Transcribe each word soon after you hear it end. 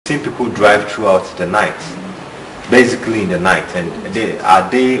seen people drive throughout the night, basically in the night, and are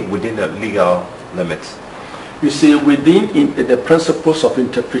they within the legal limits? You see, within the principles of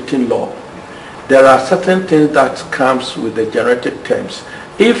interpreting law, there are certain things that comes with the generic terms.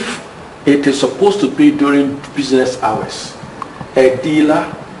 If it is supposed to be during business hours, a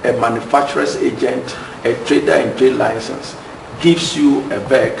dealer, a manufacturer's agent, a trader in trade license gives you a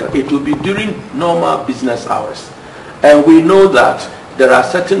vehicle, it will be during normal business hours. And we know that there are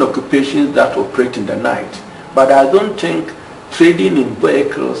certain occupations that operate in the night, but I don't think trading in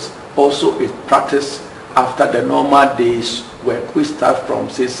vehicles also is practiced after the normal days where we start from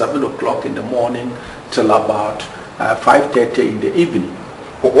say 7 o'clock in the morning till about 5:30 in the evening.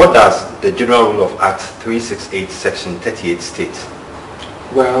 What does the General Rule of Act 368 section 38 state?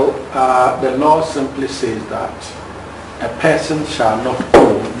 Well, the law simply says that a person shall not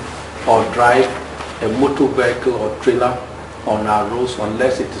own or drive a motor vehicle or trailer on our roads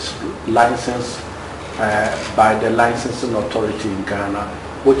unless it is licensed by the licensing authority in Ghana,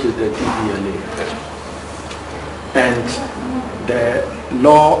 which is the DVLA. And the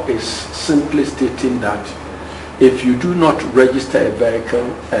law is simply stating that if you do not register a vehicle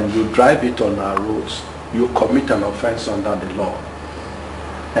and you drive it on our roads, you commit an offense under the law.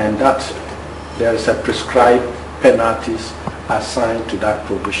 And that there is a prescribed penalties assigned to that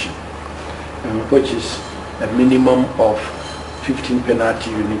provision, which is a minimum of 15 penalty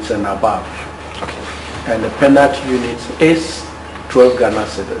units and above. And the penalty units is 12 Ghana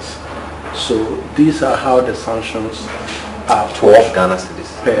cedis. So these are how the sanctions are. 12 Ghana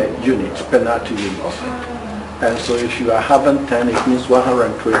cedis per unit, penalty unit. And so if you are having 10, it means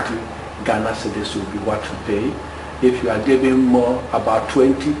 120 Ghana cedis will be what you pay. If you are giving more, about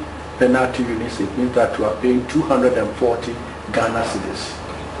 20 penalty units, it means that you are paying 240 Ghana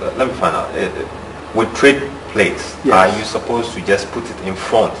cedis. Let me find out. With trade plates, yes, are you supposed to just put it in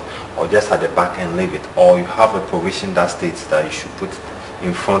front or just at the back and leave it? Or you have a provision that states that you should put it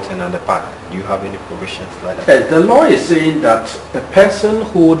in front and at the back? Do you have any provisions like that? Yes, the law is saying that a person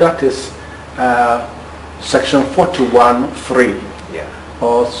who, that is section 41(3), yeah,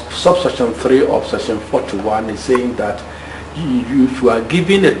 or subsection 3 of section 41 is saying that if you are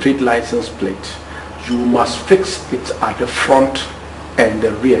given a trade license plate, you must fix it at the front and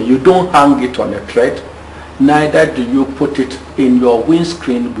the rear. You don't hang it on a thread, neither do you put it in your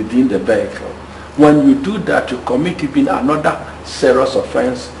windscreen within the vehicle. When you do that, you commit even another serious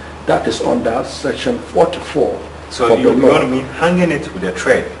offense that is under section 44. So you want to mean hanging it with a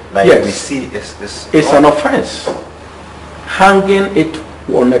thread, like yes, we see is it's an offense. Hanging it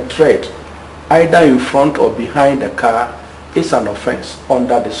on a thread, either in front or behind the car, is an offense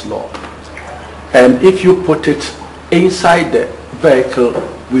under this law. And if you put it inside the vehicle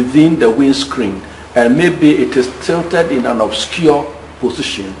within the windscreen, and maybe it is tilted in an obscure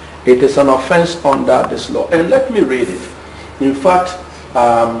position, it is an offense under this law. And let me read it. In fact,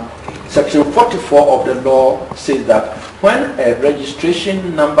 section 44 of the law says that when a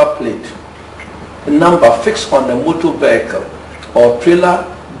registration number plate, number fixed on a motor vehicle or trailer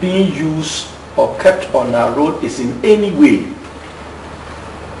being used or kept on a road is in any way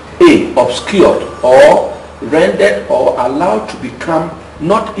A, obscured or rendered or allowed to become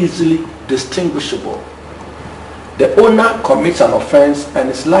not easily distinguishable, the owner commits an offense and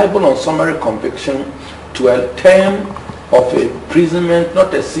is liable on summary conviction to a term of imprisonment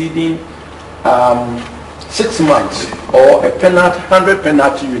not exceeding 6 months or a penalty, 100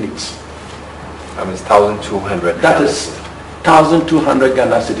 penalty units. I mean, it's 1,200. That is 1,200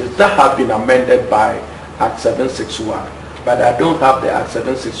 Ghana cedis. That have been amended by Act 761, but I don't have the Act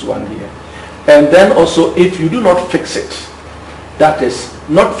 761 here. And then also, if you do not fix it, that is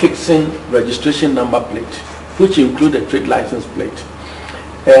not fixing registration number plate, which include the trade license plate,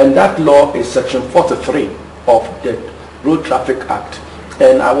 and that law is section 43 of the Road Traffic Act,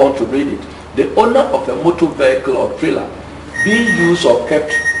 and I want to read it. The owner of a motor vehicle or trailer being used or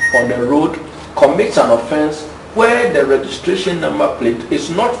kept on the road commits an offense where the registration number plate is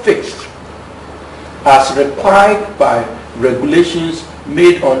not fixed as required by regulations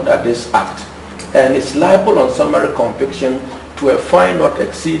made under this act, and is liable on summary conviction to a fine not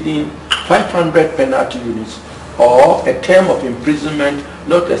exceeding 500 penalty units or a term of imprisonment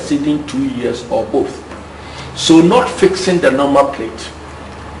not exceeding 2 years or both. So not fixing the number plate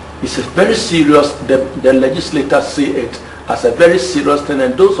is a very serious, the legislators see it as a very serious thing,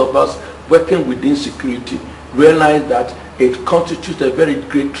 and those of us working within security realize that it constitutes a very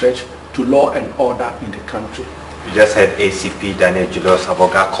great threat to law and order in the country. You just heard ACP Daniel Julius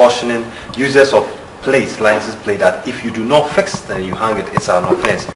Aboga cautioning users of plates, license plate, that if you do not fix, then you hang it, it's an offense.